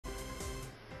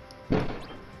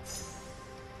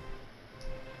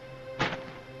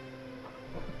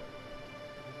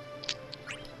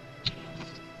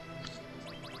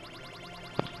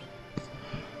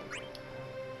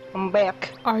I'm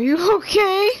back. Are you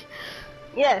okay?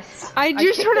 Yes. I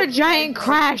just heard a giant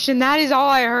crash, and that is all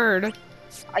I heard.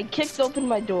 I kicked open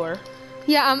my door.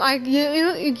 Yeah,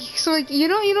 so like, you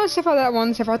know, stuff like that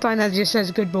one stuff outline that just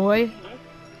says "good boy."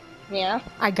 Yeah.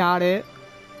 I got it.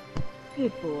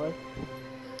 Good boy.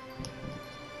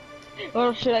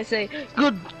 Or should I say,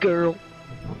 good girl?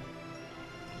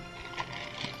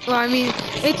 Well, I mean,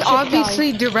 it's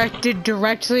obviously directed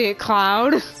directly at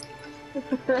Cloud.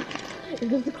 If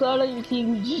there's a Cloud on your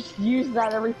team, you just use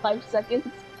that every 5 seconds.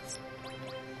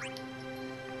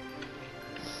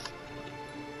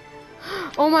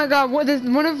 Oh my god, what is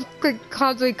one of like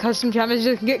Cloud's like custom chat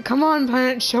messages? Come on,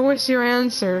 Planet, show us your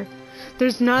answer.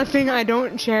 There's nothing I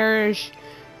don't cherish.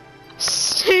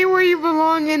 Stay where you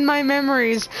belong in my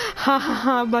memories. Ha ha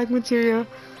ha, black material.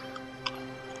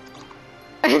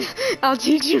 I'll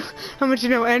teach you how much you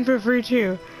know, and for free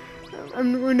too.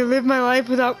 I'm going to live my life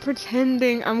without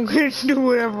pretending. I'm going to do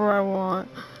whatever I want.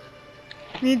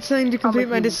 Need something to complete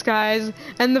my disguise.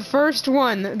 And the first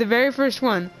one, the very first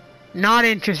one, not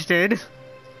interested.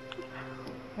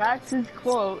 That's his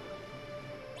quote.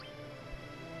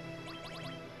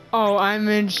 Oh, I'm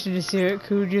interested to see what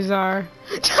Kujas are.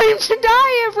 Time to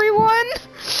die, everyone!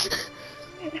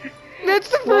 That's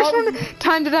the first one.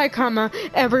 Time to die, comma,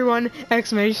 everyone,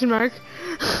 exclamation mark.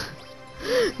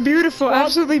 Beautiful,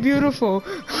 absolutely beautiful.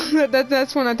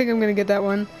 That's one. I think I'm gonna get that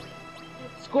one.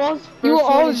 You will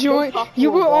all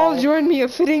join me a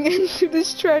fitting end to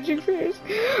this tragic phase.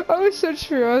 Oh, such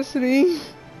curiosity.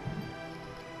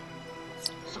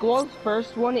 Squall's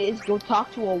first one is go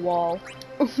talk to a wall.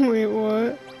 Wait,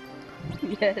 what?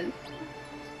 Yes.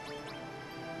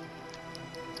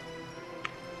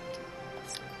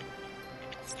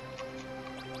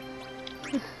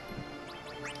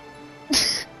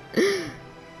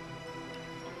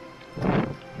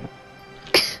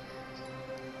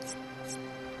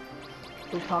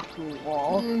 Go talk to a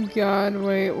wall. Oh god,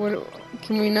 wait, what?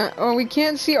 Can we not? Oh, we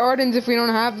can't see Ardens if we don't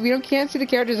have. Can't see the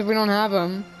characters if we don't have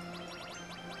them.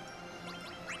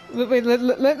 Wait,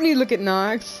 let me look at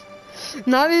Nox.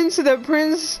 Not into the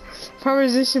Prince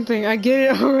proposition thing. I get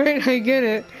it, alright, I get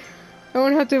it. I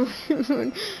won't have to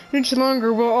much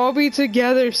longer. We'll all be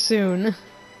together soon.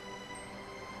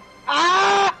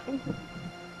 Ah!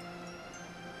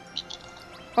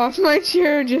 Off my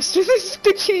chair just as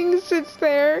the king sits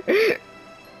there.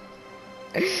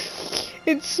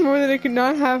 It's more than I could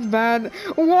not have bad.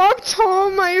 Walk tall,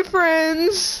 my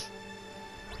friends!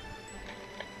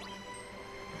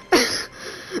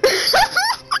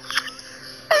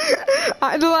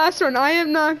 The last one. I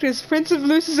am Noctis, Prince of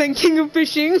Lucis and King of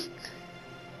Fishing.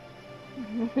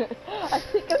 I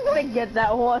think I'm gonna get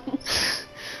that one.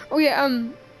 Oh yeah,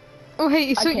 oh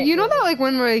hey, so you know that like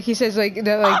one where like, he says like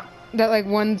that like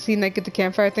one scene like at the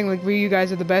campfire thing, like where you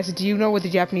guys are the best. Do you know what the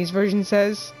Japanese version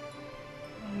says?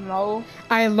 No.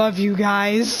 I love you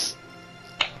guys.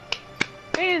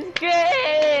 He's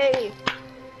gay!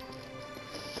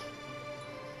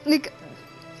 Like,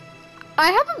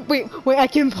 I haven't. Wait, I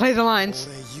can play the lines.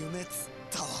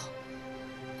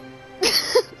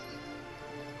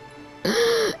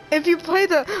 If you play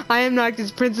the I am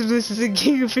Noctis, Prince of Lucis and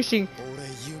King of Fishing,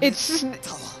 it's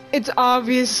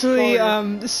obviously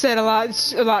said a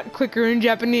lot quicker in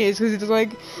Japanese because it's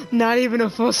like not even a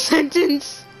full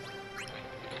sentence.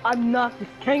 I'm not the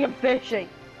king of fishing.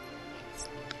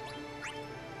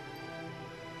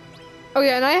 Oh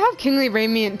yeah, and I have Kingly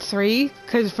Radiant 3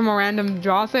 because from a random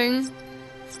draw thing.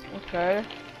 Okay.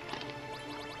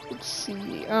 Let's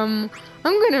see. I'm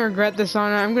gonna regret this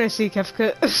on. I'm gonna see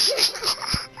Kefka.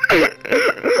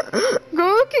 Go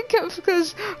look at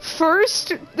Kefka's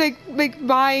first like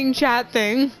buying chat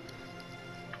thing.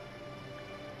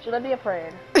 Should I be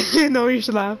afraid? No, you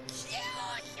should laugh.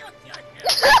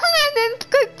 And then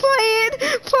click play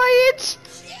it.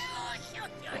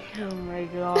 Oh my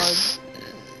god.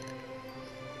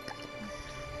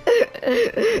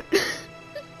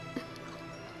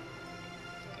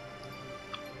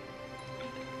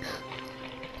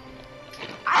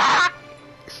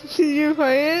 Did you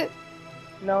play it?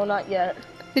 No, not yet.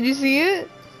 Did you see it?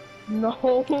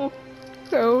 No.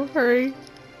 So hurry.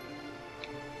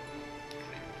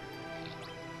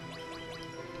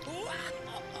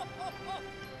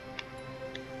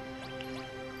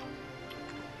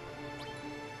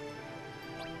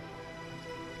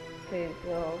 Okay,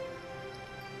 so.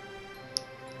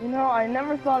 You know, I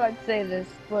never thought I'd say this,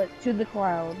 but to the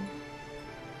clown.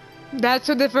 That's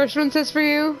what the first one says for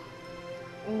you?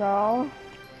 No.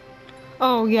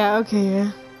 Oh, yeah, okay,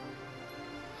 yeah.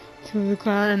 To the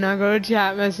clown, and now go to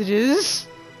chat messages.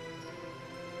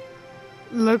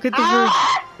 Look at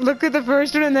the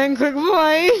first one and then click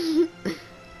play.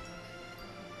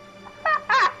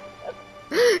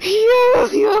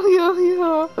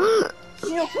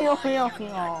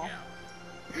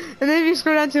 And then if you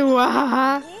scroll down to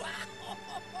Wahaha,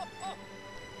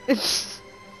 it's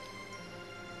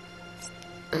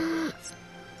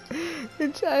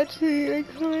actually like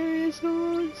hilarious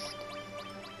almost.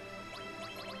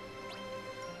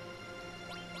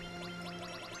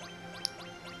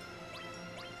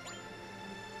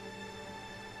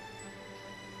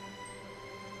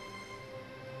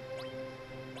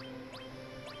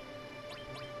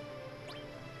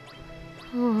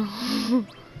 Oh.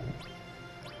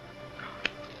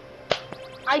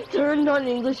 I turned on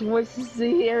English voices to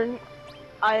hear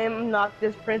I am not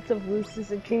this Prince of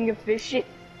Lucis and King of Fishing,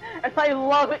 and I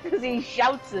love it because he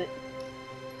shouts it.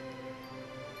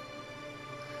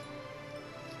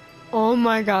 Oh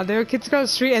my god, there are kids across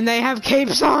the street and they have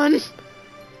capes on!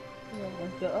 Oh my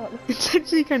god. It's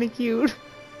actually kinda cute.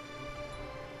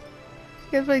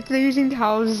 Yeah, like they're using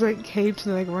towels as like capes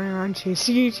and like running around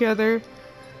chasing each other.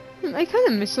 I kinda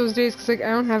miss those days because like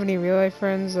I don't have any real life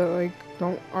friends that like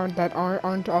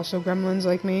aren't also gremlins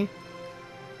like me.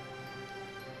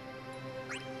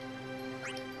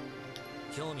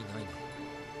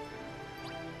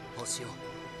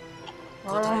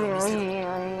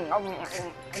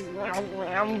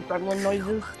 Gremlin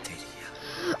noises.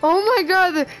 Oh my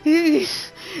god!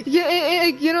 Yeah,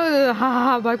 you know the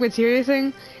haha black materia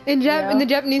thing? In the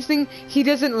Japanese thing, he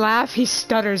doesn't laugh, he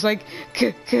stutters like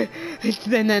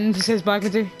and then says black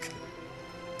materia.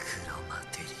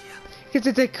 Because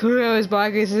it's like Kuro is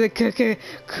black, it's like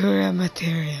Kura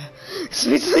materia.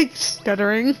 So it's like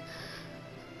stuttering.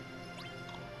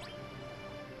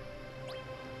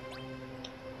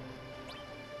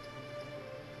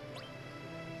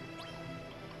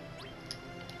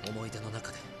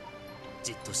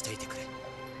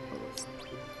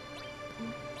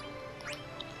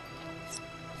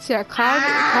 So yeah,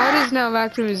 Cloud is now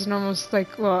back to his normal,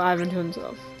 like, well, Ivan to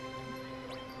himself.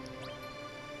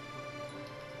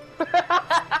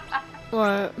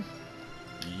 What?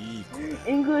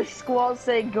 English squall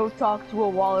say go talk to a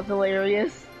wall is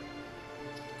hilarious.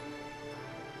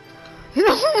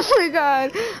 Oh my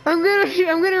god! I'm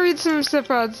gonna read some stuff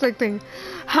about this like thing.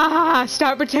 Ha ha ha!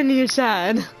 Stop pretending you're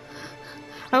sad.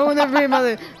 I will never be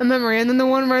a memory, and then the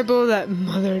one right below that,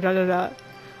 mother da da da.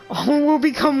 All will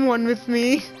become one with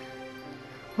me.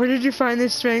 Where did you find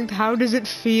this strength? How does it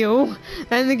feel?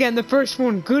 And again, the first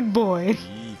one, good boy.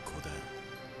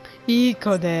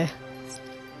 Ikode.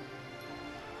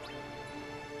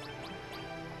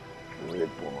 Good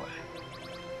boy.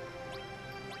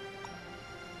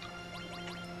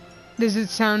 Does it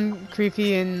sound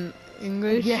creepy in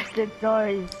English? Yes, it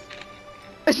does.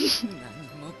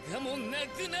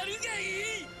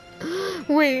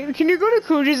 Wait, can you go to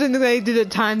Kuji's and they did it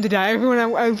time to die?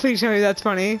 Everyone, please show me that's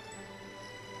funny.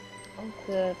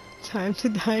 Okay. Time to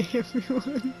die,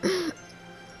 everyone.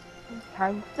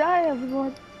 Time to die,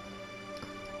 everyone.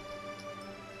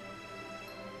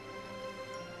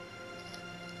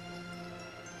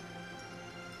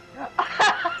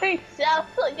 I sound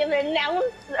like an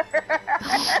announcer.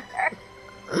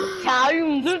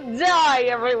 Time to die,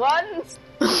 everyone.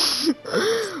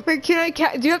 Wait, do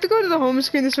you have to go to the home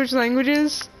screen to switch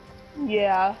languages?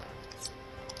 Yeah.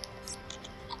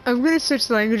 I'm gonna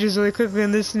switch languages really quickly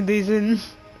and listen to these in.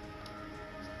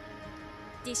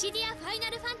 DISSIDIA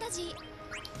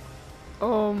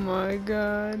Oh my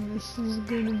god, this is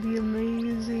gonna be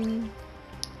amazing.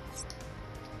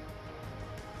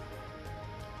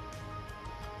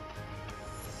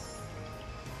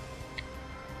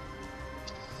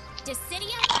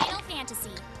 Dissidia Final Fantasy.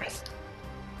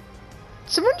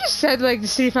 Someone just said like the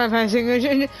City 5 has English,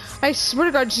 and I swear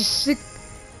to God,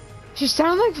 she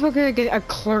sounded like fucking like a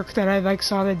clerk that I like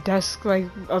saw at the desk like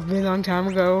a really long time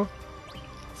ago,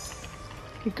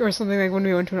 like, or something like when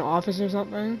we went to an office or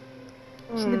something.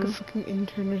 She's like a fucking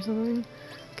intern or something.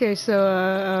 Okay,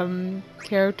 so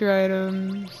character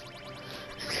items.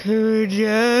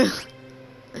 Kuja.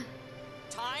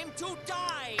 Time to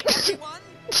die, everyone.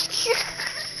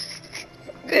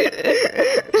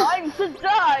 Time to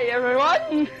die,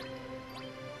 everyone!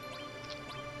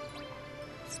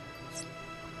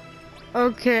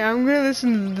 Okay, I'm gonna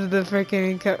listen to the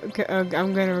freaking.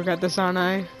 I'm gonna regret this, aren't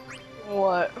I?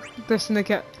 What? Listen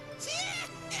to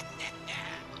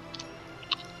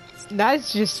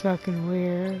That's just fucking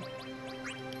weird.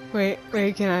 Wait,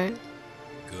 can I?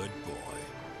 Good boy.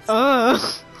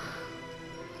 Ugh.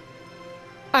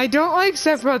 I don't like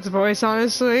Sephiroth's voice,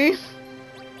 honestly.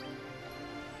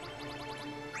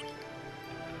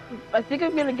 I think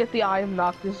I'm gonna get the I am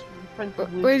Noctis Prince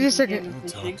of Lucis. Wait a second.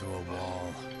 Talk to a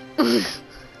wall.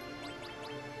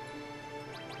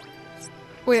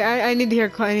 Wait, I need to hear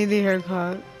Cloud. I need to hear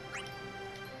Cloud.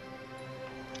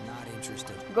 Not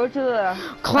interested. Go to the...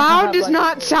 Cloud does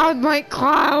not sound like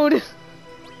Cloud. Black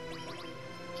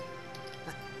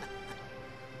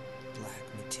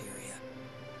materia.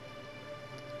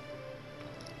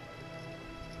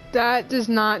 That does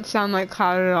not sound like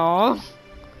Cloud at all.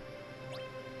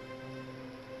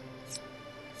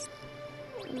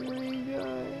 Oh my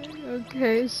god.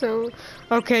 Okay, so...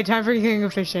 Okay, time for King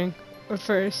of Fishing. But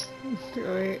first...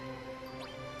 Wait.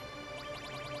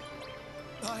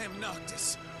 I am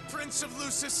Noctis, Prince of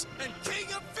Lucis and King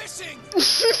of Fishing!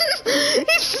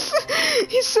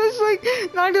 He says like,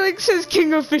 not like says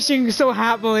King of Fishing so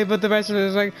happily, but the rest of it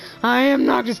is like, I am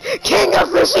Noctis, King of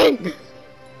Fishing!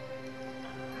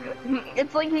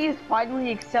 It's like he's finally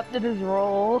accepted his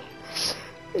role.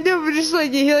 No, but just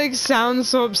like, he like sounds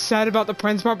so upset about the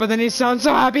prince part, but then he sounds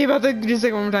so happy about the, just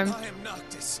like one more time. I am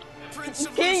Noctis, Prince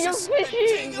of King of Lucis and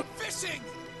Fishing! King of Fishing!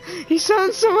 He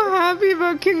sounds so happy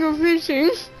about King of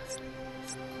Fishing.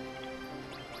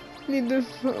 Need the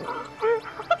phone.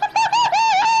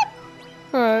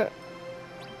 What?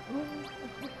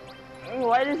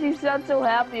 Why does he sound so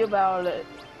happy about it?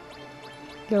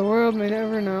 The world may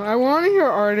never know. I want to hear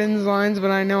Arden's lines, but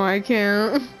I know I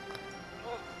can't.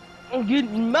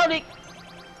 Good morning!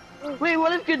 Wait,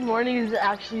 what if good morning is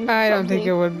actually I don't think it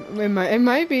something would. It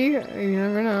might be. You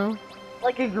never know.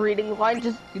 like a greeting line,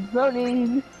 just good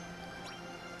morning.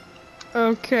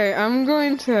 Okay, I'm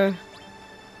going to.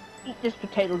 Eat this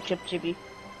potato chip, Chibi.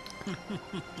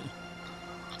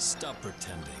 Stop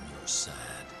pretending you're sad.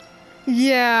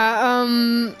 Yeah,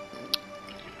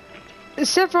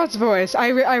 Sephiroth's voice. I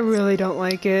really don't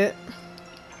like it.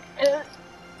 It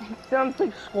sounds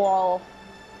like Squall.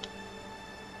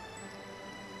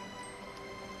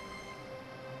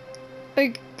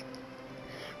 Like,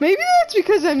 maybe that's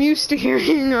because I'm used to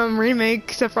hearing remake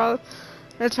Sephiroth.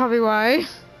 That's probably why.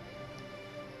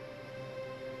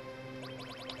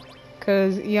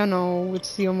 Cause you know,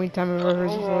 it's the only time I've ever heard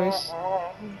his voice.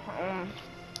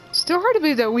 Still hard to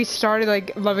believe that we started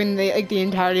like loving the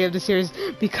entirety of the series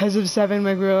because of 7.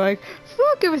 Like we were like,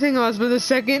 fuck everything else. But the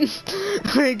second,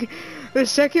 the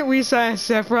second we saw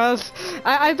Sephiroth,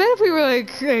 I bet if we were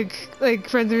like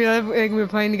friends in real life, like we were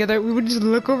playing together, we would just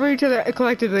look over each other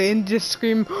collectively and just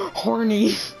scream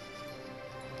horny.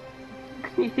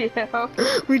 Yeah.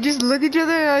 We just look each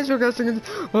other in the eyes for a second,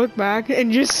 look back,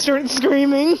 and just start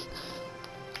screaming.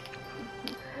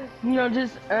 You know,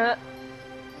 just Oh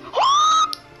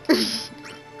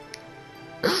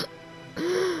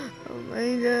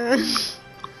my god.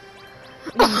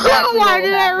 Exactly Why what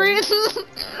did I read? happened.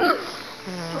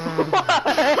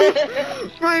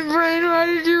 My brain, why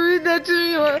did you read that to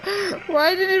me?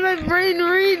 Why did my brain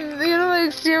read, you know,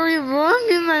 like Siri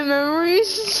Blanc in my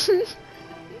memories?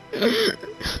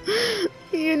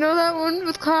 You know that one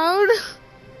with Cloud?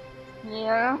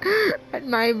 Yeah.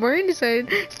 My brain decided,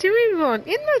 Siri Blanc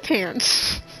in my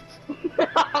pants.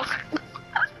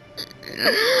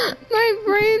 My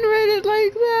brain read it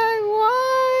like that.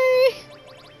 Why?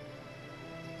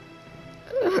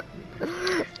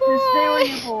 Just stay where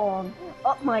you belong.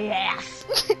 Up my ass.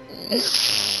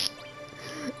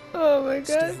 Oh my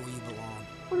Stay god. where you belong.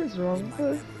 What is wrong In with my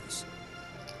this? memories.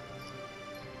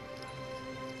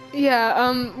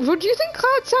 Yeah, would you think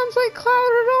Cloud sounds like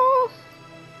Cloud at all?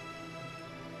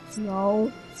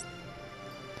 No.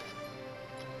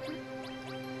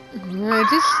 I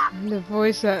just the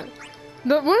voice that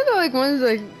one of the like ones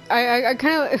like I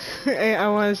kind of I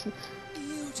was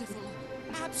Beautiful.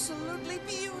 Absolutely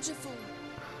beautiful.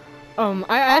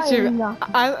 I actually I'm not-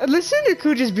 I listen to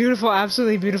Kuja's beautiful,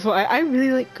 absolutely beautiful. I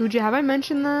really like Kuja. Have I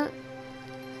mentioned that?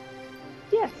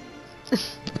 Yes.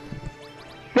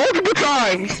 Multiple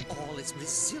times. All as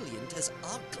resilient as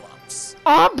Oglops.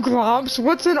 Obglops?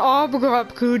 What's an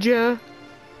Obglop, Kuja?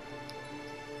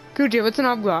 Kuja, what's an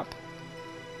Obglop?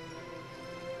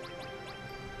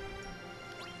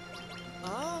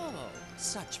 Oh,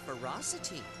 such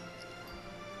ferocity.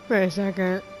 Wait a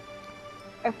second.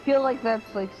 I feel like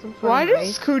that's like some sort Why of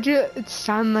does Kuja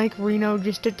sound like Reno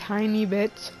just a tiny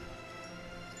bit?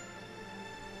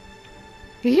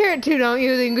 You hear it too, don't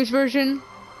you? The English version?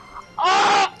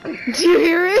 Oh! Do you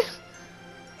hear it?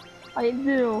 I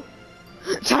do.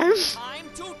 Time? Time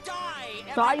to die,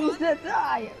 Time everyone. to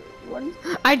die, everyone.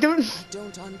 I don't. I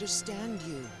don't understand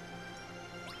you.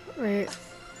 Wait.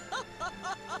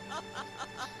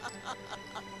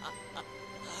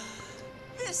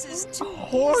 This is too easy.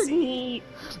 Horny.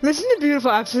 Listen to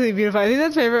Beautiful, absolutely beautiful. I think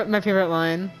that's my favorite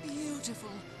line. Beautiful.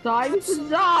 Time to Absolutely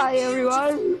die, beautiful.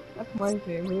 everyone. That's my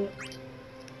favorite.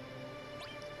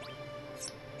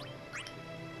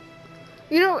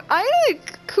 You know, I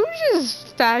like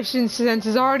Kuja's fashion sense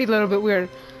is already a little bit weird.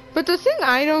 But the thing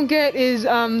I don't get is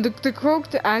the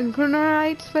croaked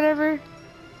agronorites, whatever.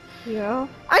 Yeah.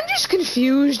 I'm just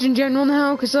confused in general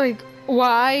now, cause like,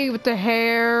 why with the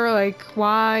hair? Like,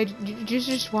 why?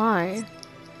 Just why?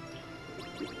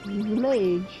 He's a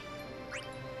mage.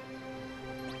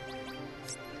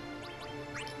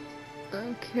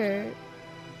 Okay.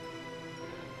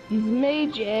 He's a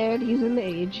mage, Ed. He's a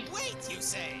mage. Wait, you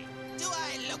say? Do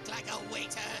I look like a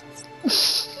waiter?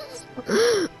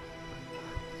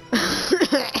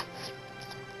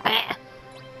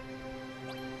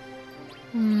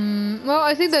 Well,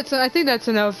 I think that's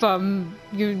enough.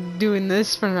 You doing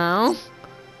this for now.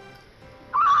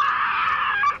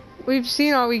 We've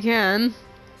seen all we can.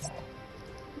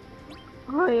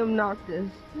 I am Noctis,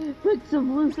 Prince of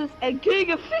Lucis and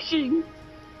King of Fishing.